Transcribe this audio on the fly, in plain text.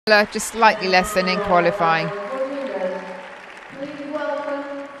Just slightly less than in qualifying. Please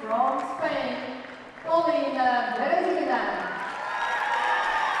welcome from Spain, Polina, Berezina.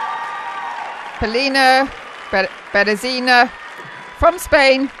 Polina Berezina from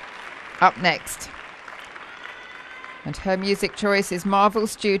Spain up next. And her music choice is Marvel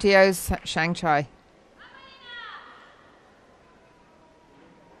Studios Shanghai.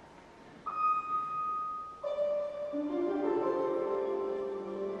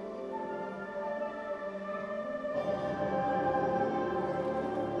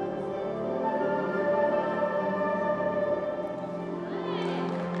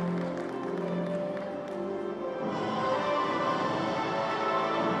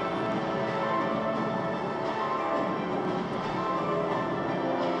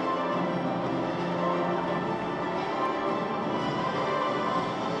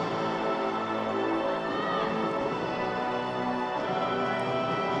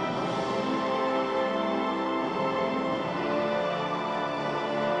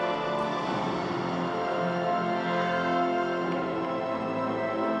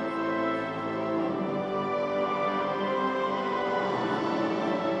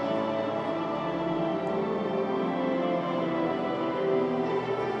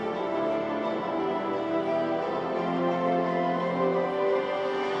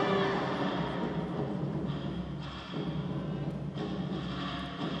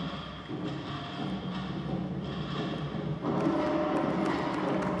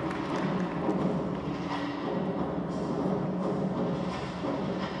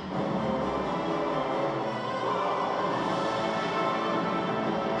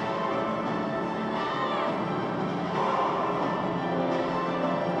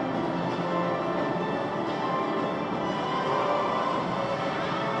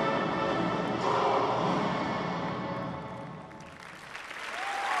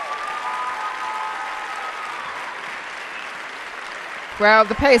 Well,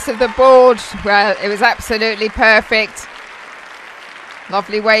 the pace of the board, well, it was absolutely perfect.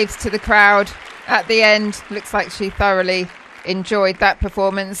 Lovely waves to the crowd at the end. Looks like she thoroughly enjoyed that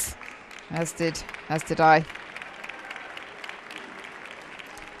performance, as did I.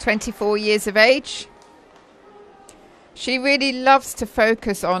 24 years of age. She really loves to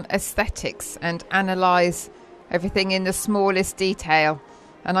focus on aesthetics and analyse everything in the smallest detail.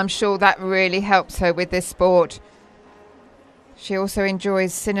 And I'm sure that really helps her with this sport. She also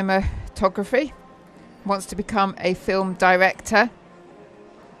enjoys cinematography, wants to become a film director.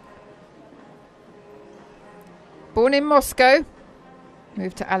 Born in Moscow,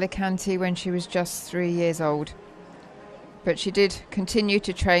 moved to Alicante when she was just 3 years old. But she did continue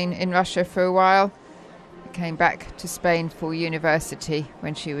to train in Russia for a while. Came back to Spain for university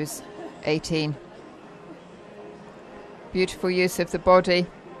when she was 18. Beautiful use of the body.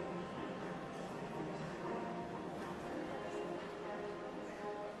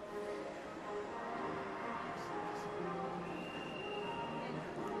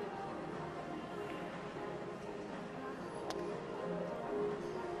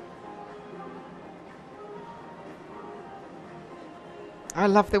 I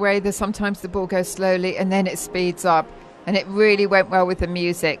love the way that sometimes the ball goes slowly and then it speeds up, and it really went well with the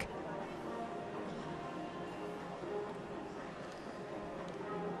music.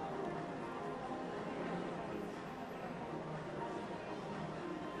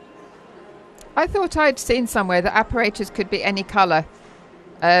 I thought I'd seen somewhere that apparatus could be any colour,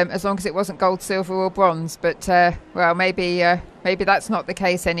 as long as it wasn't gold, silver or bronze, but well, maybe that's not the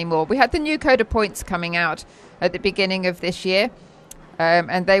case anymore. We had the new code of points coming out at the beginning of this year.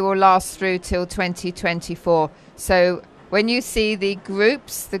 And they will last through till 2024. So when you see the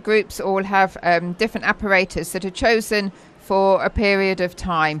groups all have different apparatus that are chosen for a period of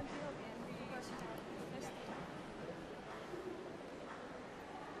time.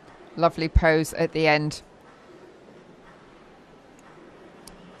 Lovely pose at the end.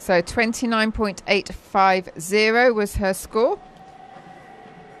 So 29.850 was her score.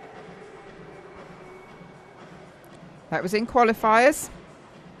 That was in qualifiers,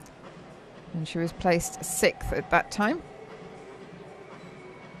 and she was placed 6th at that time.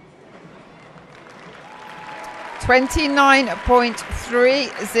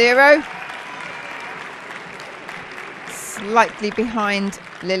 29.30, slightly behind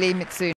Lily Mitsuna.